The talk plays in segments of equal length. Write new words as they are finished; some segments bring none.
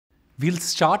We'll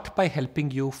start by helping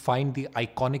you find the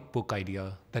iconic book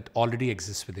idea that already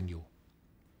exists within you.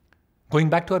 Going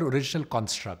back to our original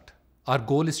construct, our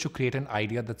goal is to create an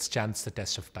idea that stands the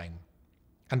test of time.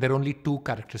 And there are only two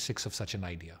characteristics of such an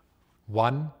idea.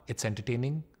 One, it's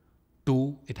entertaining.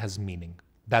 Two, it has meaning.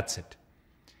 That's it.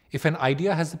 If an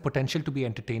idea has the potential to be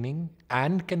entertaining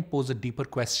and can pose a deeper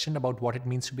question about what it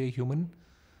means to be a human,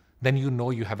 then you know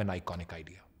you have an iconic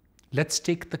idea. Let's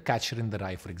take The Catcher in the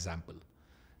Rye, for example.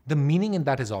 The meaning in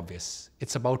that is obvious.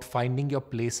 It's about finding your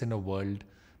place in a world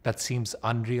that seems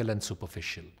unreal and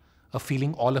superficial, a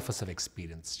feeling all of us have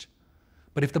experienced.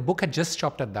 But if the book had just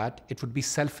stopped at that, it would be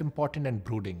self-important and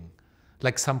brooding,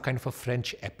 like some kind of a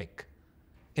French epic.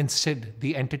 Instead,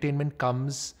 the entertainment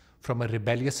comes from a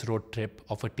rebellious road trip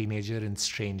of a teenager in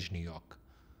strange New York.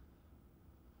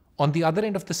 On the other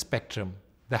end of the spectrum,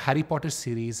 the Harry Potter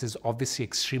series is obviously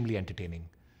extremely entertaining.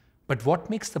 But what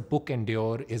makes the book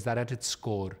endure is that at its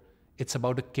core, it's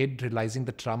about a kid realizing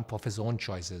the trump of his own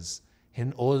choices,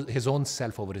 his own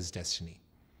self over his destiny.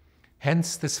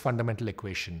 Hence this fundamental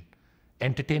equation: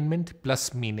 entertainment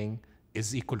plus meaning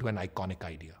is equal to an iconic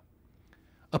idea.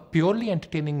 A purely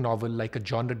entertaining novel like a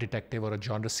genre detective or a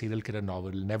genre serial killer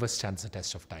novel never stands the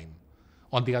test of time.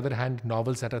 On the other hand,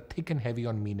 novels that are thick and heavy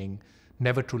on meaning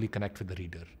never truly connect with the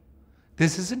reader.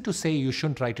 This isn't to say you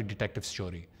shouldn't write a detective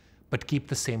story, but keep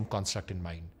the same construct in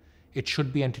mind. It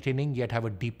should be entertaining yet have a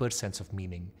deeper sense of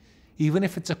meaning, even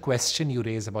if it's a question you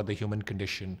raise about the human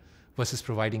condition versus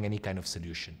providing any kind of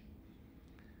solution.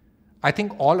 I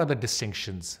think all other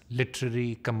distinctions,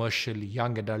 literary, commercial,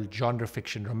 young adult, genre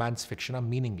fiction, romance fiction, are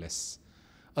meaningless.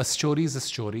 A story is a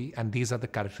story, and these are the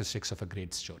characteristics of a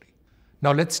great story.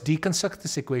 Now let's deconstruct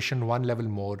this equation one level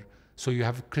more so you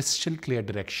have a crystal clear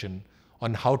direction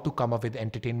on how to come up with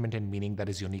entertainment and meaning that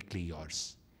is uniquely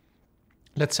yours.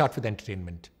 Let's start with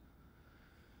entertainment.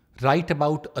 Write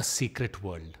about a secret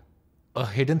world, a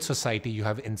hidden society you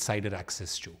have insider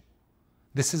access to.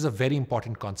 This is a very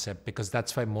important concept because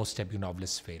that's why most debut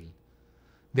novelists fail.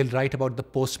 They'll write about the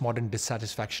postmodern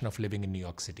dissatisfaction of living in New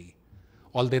York City,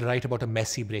 or they'll write about a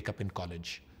messy breakup in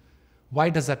college. Why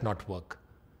does that not work?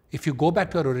 If you go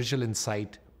back to our original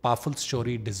insight, powerful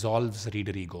story dissolves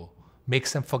reader ego,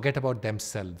 makes them forget about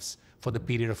themselves for the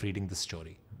period of reading the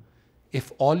story.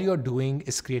 If all you're doing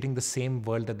is creating the same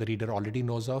world that the reader already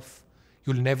knows of,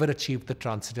 you'll never achieve the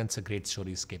transcendence a great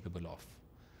story is capable of.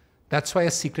 That's why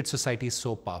a secret society is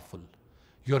so powerful.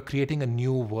 You're creating a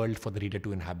new world for the reader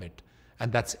to inhabit,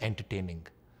 and that's entertaining.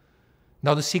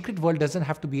 Now, the secret world doesn't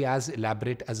have to be as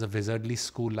elaborate as a wizardly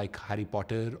school like Harry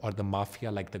Potter or the mafia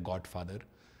like The Godfather.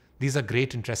 These are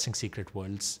great, interesting secret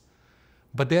worlds.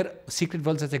 But they're secret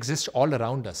worlds that exist all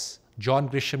around us. John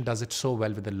Grisham does it so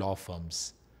well with the law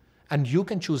firms. And you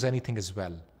can choose anything as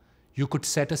well. You could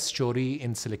set a story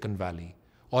in Silicon Valley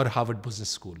or Harvard Business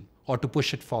School, or to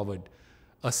push it forward,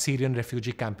 a Syrian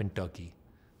refugee camp in Turkey.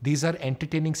 These are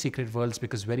entertaining secret worlds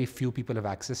because very few people have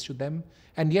access to them,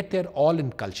 and yet they're all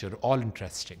in culture, all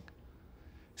interesting.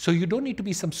 So you don't need to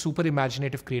be some super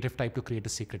imaginative, creative type to create a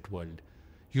secret world.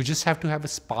 You just have to have a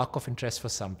spark of interest for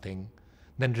something,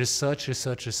 then research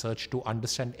to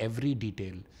understand every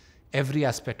detail, every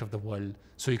aspect of the world,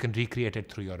 so you can recreate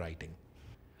it through your writing.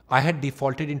 I had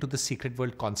defaulted into the secret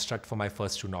world construct for my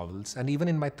first two novels, and even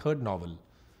in my third novel,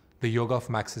 The Yoga of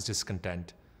Max's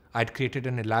Discontent, I'd created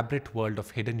an elaborate world of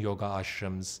hidden yoga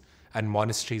ashrams and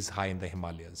monasteries high in the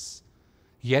Himalayas.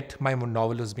 Yet my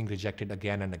novel was being rejected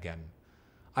again and again.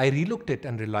 I relooked it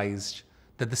and realized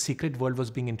that the secret world was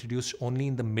being introduced only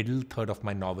in the middle third of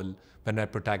my novel when my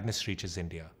protagonist reaches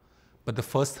India. But the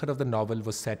first third of the novel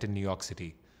was set in New York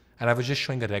City, and I was just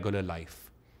showing a regular life.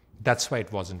 That's why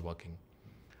it wasn't working.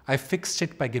 I fixed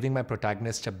it by giving my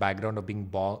protagonist a background of being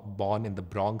born in the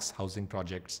Bronx housing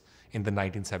projects in the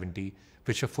 1970s,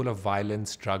 which were full of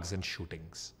violence, drugs, and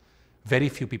shootings. Very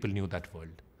few people knew that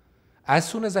world. As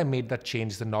soon as I made that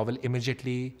change, the novel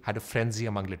immediately had a frenzy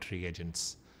among literary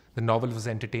agents. The novel was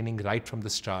entertaining right from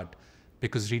the start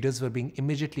because readers were being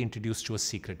immediately introduced to a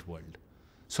secret world.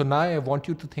 So now I want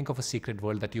you to think of a secret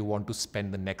world that you want to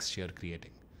spend the next year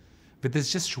creating. With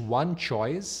this just one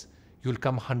choice, you'll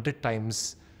come 100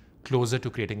 times closer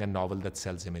to creating a novel that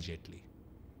sells immediately.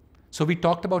 So we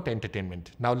talked about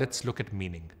entertainment. Now let's look at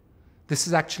meaning. This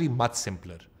is actually much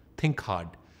simpler. Think hard.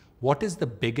 What is the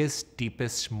biggest,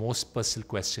 deepest, most personal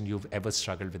question you've ever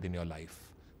struggled with in your life?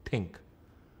 Think.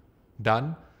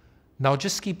 Done? Now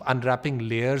just keep unwrapping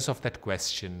layers of that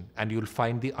question and you'll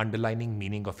find the underlying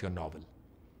meaning of your novel.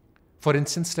 For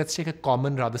instance, let's take a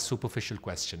common, rather superficial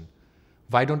question.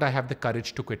 Why don't I have the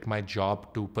courage to quit my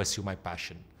job to pursue my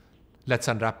passion? Let's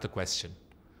unwrap the question.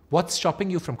 What's stopping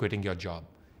you from quitting your job?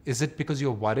 Is it because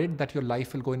you're worried that your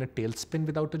life will go in a tailspin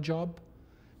without a job?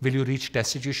 Will you reach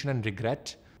destitution and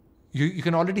regret? You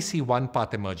can already see one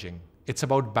path emerging. It's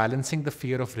about balancing the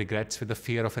fear of regrets with the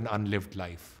fear of an unlived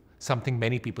life, something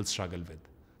many people struggle with.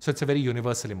 So it's a very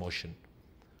universal emotion.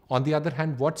 On the other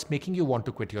hand, what's making you want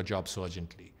to quit your job so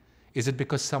urgently? Is it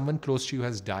because someone close to you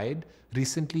has died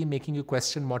recently, making you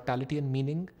question mortality and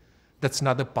meaning? That's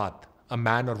another path, a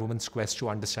man or woman's quest to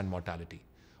understand mortality.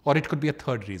 Or it could be a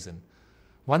third reason.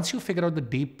 Once you figure out the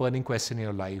deep burning question in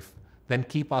your life, then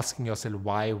keep asking yourself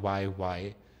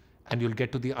why, and you'll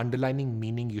get to the underlying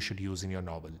meaning you should use in your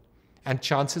novel. And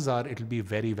chances are it'll be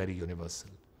very, very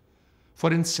universal.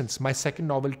 For instance, my second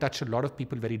novel touched a lot of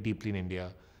people very deeply in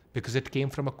India because it came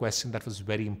from a question that was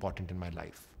very important in my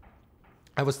life.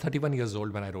 I was 31 years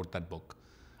old when I wrote that book.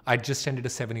 I'd just ended a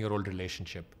 7-year-old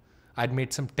relationship. I'd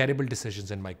made some terrible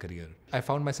decisions in my career. I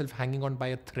found myself hanging on by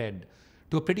a thread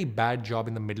to a pretty bad job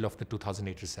in the middle of the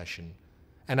 2008 recession.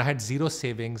 And I had zero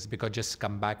savings because I'd just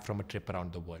come back from a trip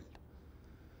around the world.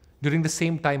 During the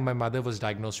same time, my mother was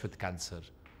diagnosed with cancer.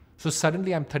 So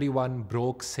suddenly I'm 31,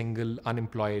 broke, single,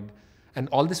 unemployed. And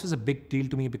all this was a big deal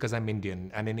to me because I'm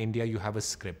Indian. And in India, you have a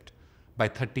script. By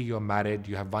 30, you're married,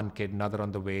 you have one kid, another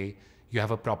on the way. You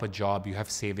have a proper job, you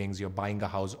have savings, you're buying a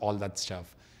house, all that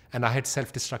stuff. And I had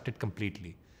self-destructed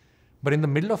completely. But in the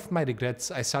middle of my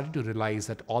regrets, I started to realize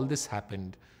that all this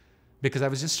happened because I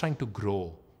was just trying to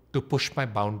grow, to push my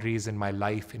boundaries in my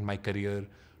life, in my career,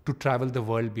 to travel the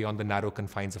world beyond the narrow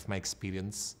confines of my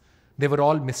experience. They were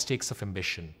all mistakes of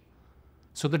ambition.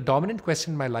 So the dominant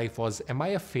question in my life was, am I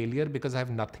a failure because I have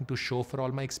nothing to show for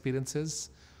all my experiences?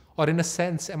 Or in a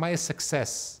sense, am I a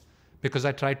success because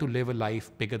I try to live a life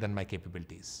bigger than my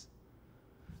capabilities?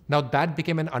 Now that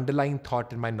became an underlying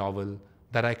thought in my novel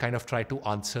that I kind of tried to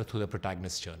answer through the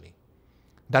protagonist's journey.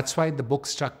 That's why the book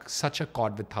struck such a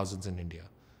chord with thousands in India.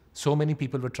 So many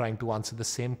people were trying to answer the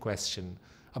same question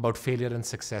about failure and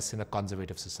success in a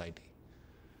conservative society.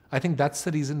 I think that's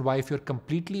the reason why if you're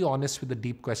completely honest with the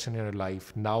deep question in your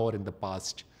life, now or in the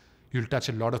past, you'll touch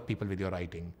a lot of people with your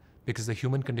writing because the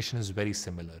human condition is very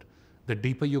similar. The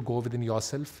deeper you go within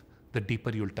yourself, the deeper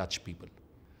you'll touch people.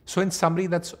 So in summary,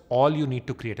 that's all you need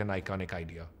to create an iconic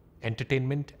idea: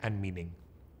 entertainment and meaning.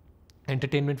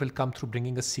 Entertainment will come through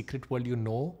bringing a secret world you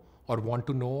know or want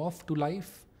to know of to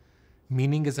life.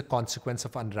 Meaning is a consequence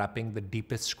of unwrapping the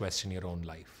deepest question in your own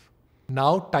life.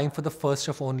 Now, time for the first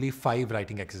of only 5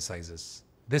 writing exercises.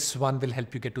 This one will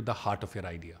help you get to the heart of your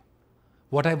idea.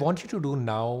 What I want you to do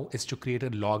now is to create a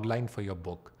logline for your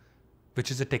book, which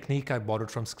is a technique I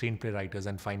borrowed from screenplay writers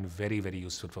and find very, very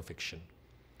useful for fiction.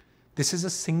 This is a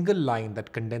single line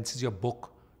that condenses your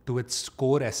book to its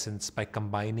core essence by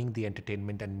combining the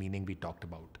entertainment and meaning we talked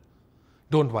about.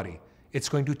 Don't worry, it's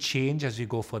going to change as we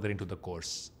go further into the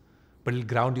course, but it'll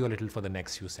ground you a little for the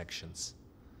next few sections.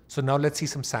 So now let's see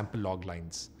some sample log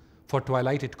lines. For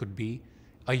Twilight, it could be,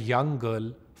 a young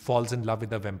girl falls in love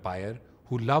with a vampire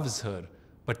who loves her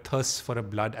but thirsts for her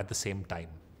blood at the same time.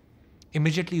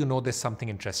 Immediately you know there's something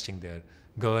interesting there.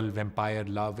 Girl, vampire,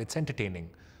 love, it's entertaining.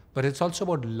 But it's also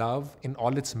about love in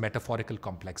all its metaphorical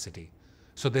complexity.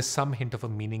 So there's some hint of a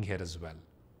meaning here as well.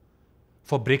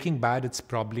 For Breaking Bad, it's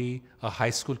probably a high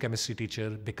school chemistry teacher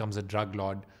becomes a drug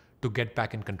lord to get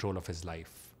back in control of his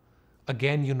life.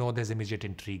 Again, you know there's immediate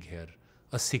intrigue here,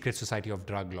 a secret society of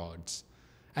drug lords.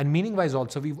 And meaning-wise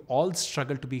also, we've all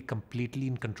struggled to be completely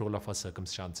in control of our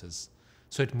circumstances.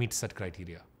 So it meets that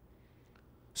criteria.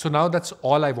 So now that's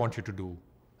all I want you to do.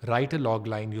 Write a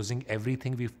logline using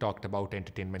everything we've talked about,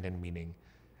 entertainment and meaning,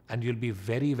 and you'll be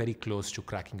very, very close to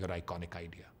cracking your iconic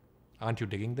idea. Aren't you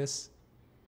digging this?